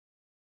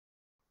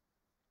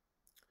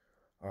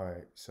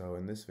Alright, so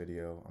in this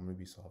video, I'm going to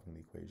be solving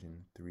the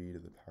equation 3 to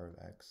the power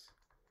of x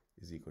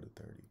is equal to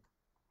 30.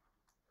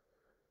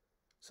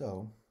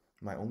 So,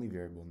 my only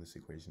variable in this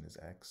equation is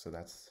x, so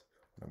that's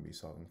what I'm going to be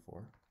solving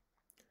for.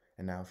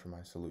 And now for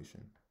my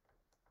solution.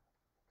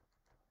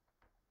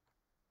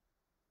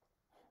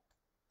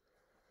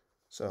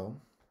 So,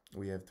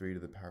 we have 3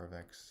 to the power of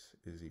x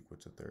is equal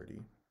to 30.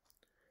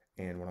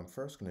 And what I'm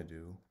first going to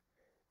do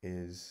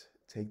is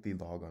take the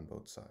log on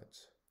both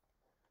sides.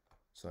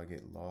 So I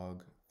get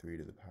log 3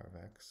 to the power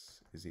of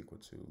x is equal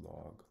to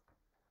log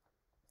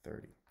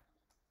 30.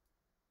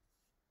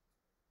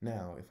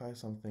 Now, if I have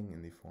something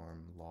in the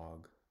form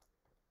log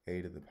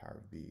a to the power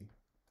of b,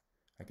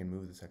 I can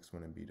move this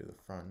exponent b to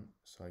the front,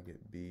 so I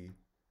get b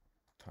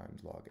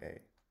times log a.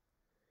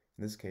 In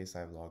this case, I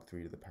have log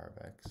 3 to the power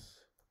of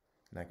x,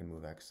 and I can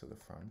move x to the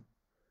front,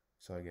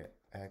 so I get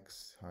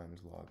x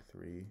times log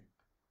 3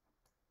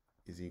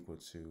 is equal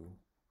to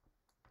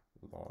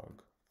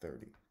log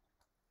 30.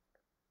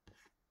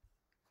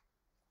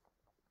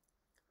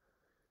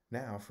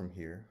 Now, from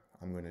here,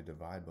 I'm going to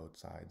divide both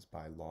sides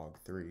by log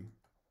 3.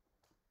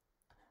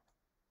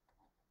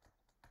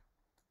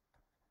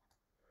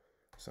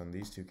 So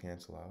these two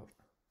cancel out,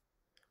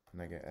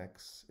 and I get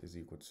x is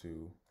equal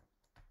to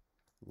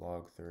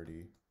log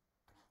 30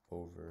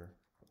 over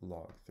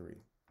log 3.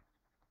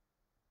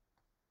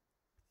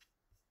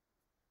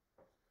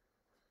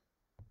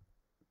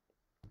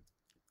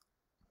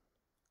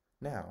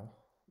 Now,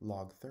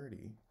 log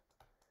 30,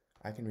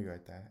 I can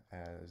rewrite that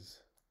as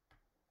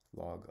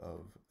log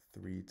of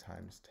 3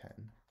 times 10.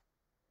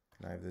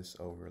 And I have this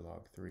over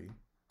log 3.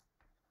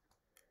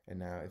 And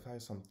now if I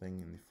have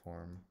something in the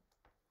form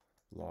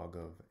log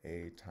of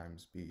a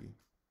times b,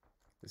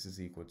 this is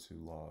equal to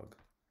log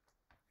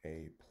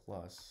a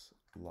plus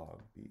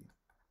log b.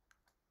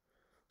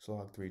 So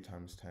log 3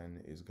 times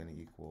 10 is going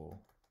to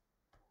equal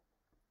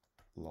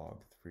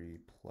log 3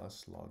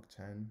 plus log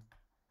 10.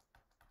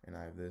 And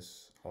I have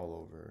this all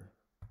over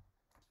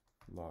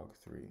log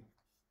 3.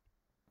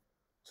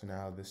 So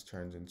now this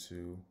turns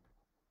into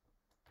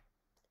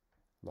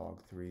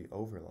log 3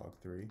 over log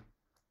 3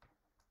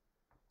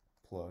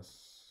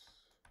 plus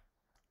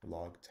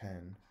log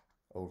 10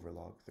 over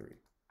log 3.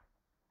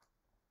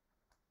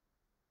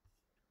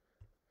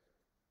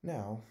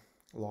 Now,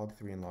 log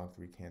 3 and log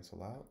 3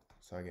 cancel out,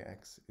 so I get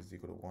x is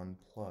equal to 1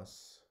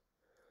 plus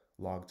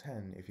log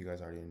 10, if you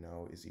guys already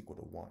know, is equal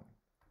to 1.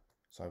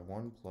 So I have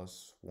 1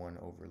 plus 1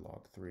 over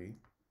log 3,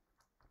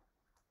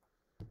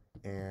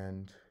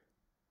 and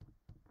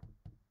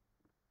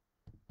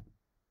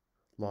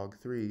log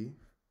 3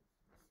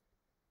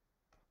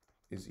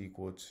 is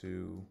equal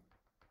to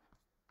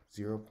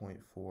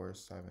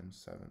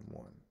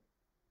 0.4771.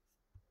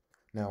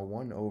 Now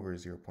 1 over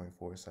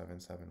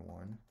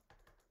 0.4771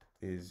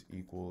 is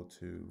equal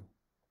to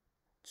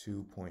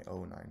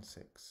 2.096.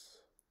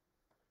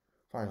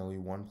 Finally,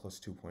 1 plus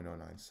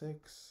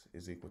 2.096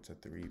 is equal to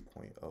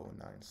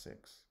 3.096.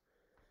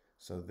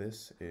 So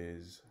this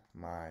is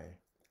my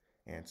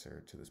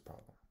answer to this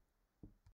problem.